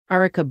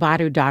Erykah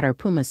Badu daughter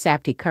Puma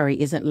Sabti Cury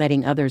isn't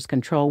letting others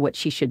control what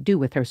she should do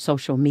with her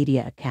social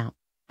media account.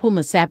 Puma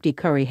Sabti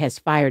Cury has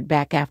fired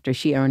back after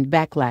she earned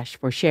backlash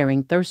for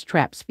sharing thirst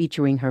traps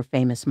featuring her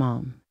famous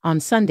mom. On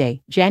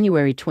Sunday,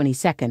 January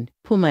 22nd,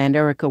 Puma and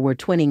Erykah were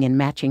twinning in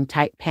matching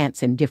tight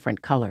pants in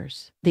different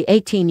colors. The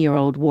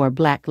 18-year-old wore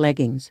black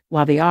leggings,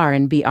 while the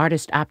R&B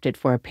artist opted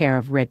for a pair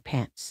of red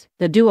pants.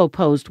 The duo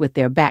posed with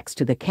their backs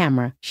to the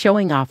camera,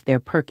 showing off their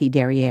perky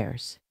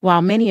derrieres.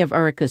 While many of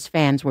Erykah's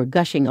fans were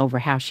gushing over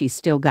how she's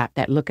still got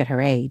that look at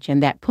her age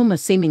and that Puma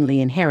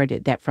seemingly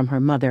inherited that from her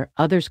mother,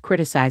 others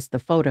criticized the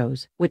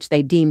photos, which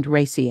they deemed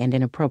racy and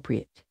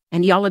inappropriate.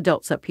 And y'all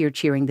adults up here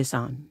cheering this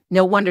on.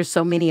 No wonder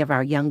so many of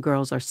our young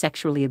girls are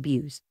sexually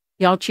abused.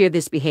 Y'all cheer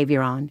this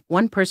behavior on,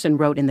 one person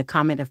wrote in the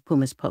comment of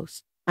Puma's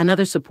post.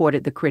 Another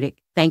supported the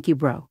critic, thank you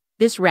bro.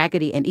 This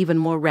raggedy and even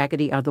more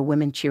raggedy are the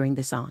women cheering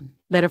this on.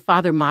 Let a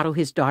father model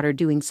his daughter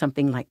doing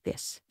something like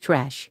this.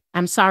 Trash.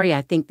 I'm sorry,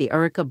 I think the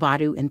Erykah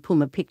Badu and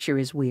Puma picture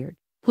is weird.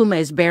 Puma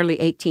is barely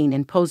 18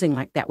 and posing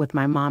like that with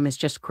my mom is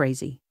just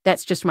crazy.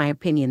 That's just my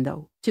opinion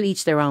though. To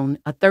each their own,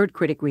 a third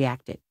critic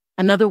reacted.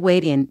 Another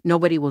weighed in,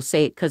 nobody will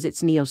say it cause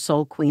it's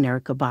neo-soul queen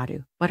Erykah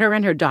Badu. But her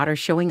and her daughter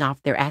showing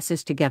off their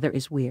asses together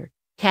is weird.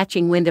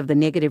 Catching wind of the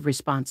negative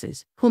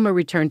responses, Puma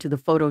returned to the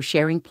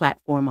photo-sharing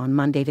platform on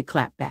Monday to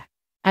clap back.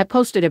 I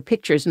posted a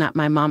pictures not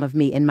my mom of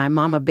me and my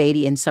mama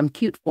baby in some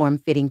cute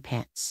form-fitting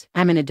pants.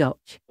 I'm an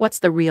adult. What's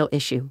the real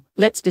issue?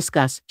 Let's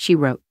discuss, she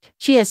wrote.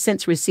 She has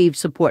since received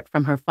support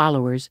from her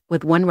followers,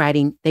 with one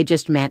writing, they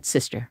just mad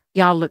sister.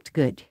 Y'all looked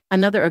good.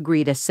 Another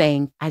agreed as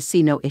saying, I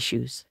see no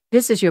issues.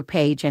 This is your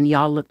page and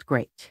y'all looked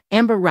great.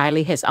 Amber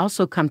Riley has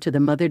also come to the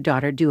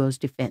mother-daughter duo's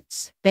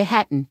defense. They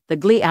hadn't, the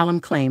Glee alum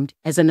claimed,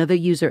 as another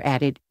user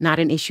added, not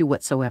an issue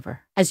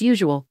whatsoever. As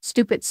usual,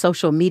 stupid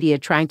social media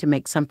trying to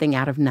make something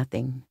out of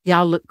nothing.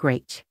 Y'all look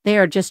great. They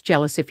are just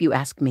jealous if you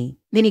ask me.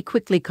 Then he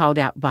quickly called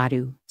out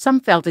Badu. Some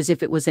felt as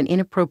if it was an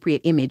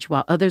inappropriate image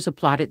while others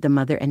applauded the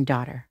mother and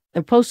daughter.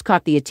 The post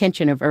caught the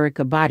attention of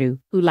Erykah Badu,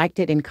 who liked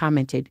it and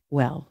commented,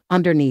 well.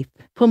 Underneath,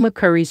 Puma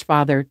Cury's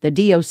father, the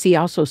DOC,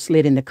 also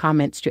slid in the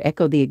comments to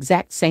echo the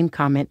exact same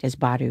comment as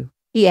Badu.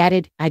 He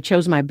added, I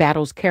chose my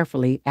battles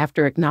carefully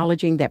after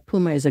acknowledging that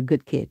Puma is a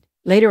good kid.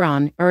 Later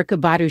on,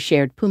 Erykah Badu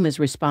shared Puma's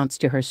response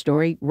to her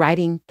story,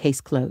 writing, case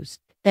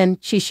closed. Then,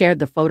 she shared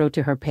the photo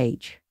to her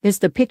page. This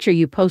the picture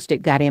you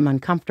posted got him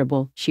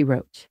uncomfortable, she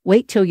wrote.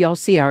 Wait till y'all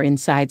see our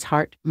insides,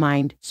 heart,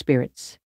 mind, spirits.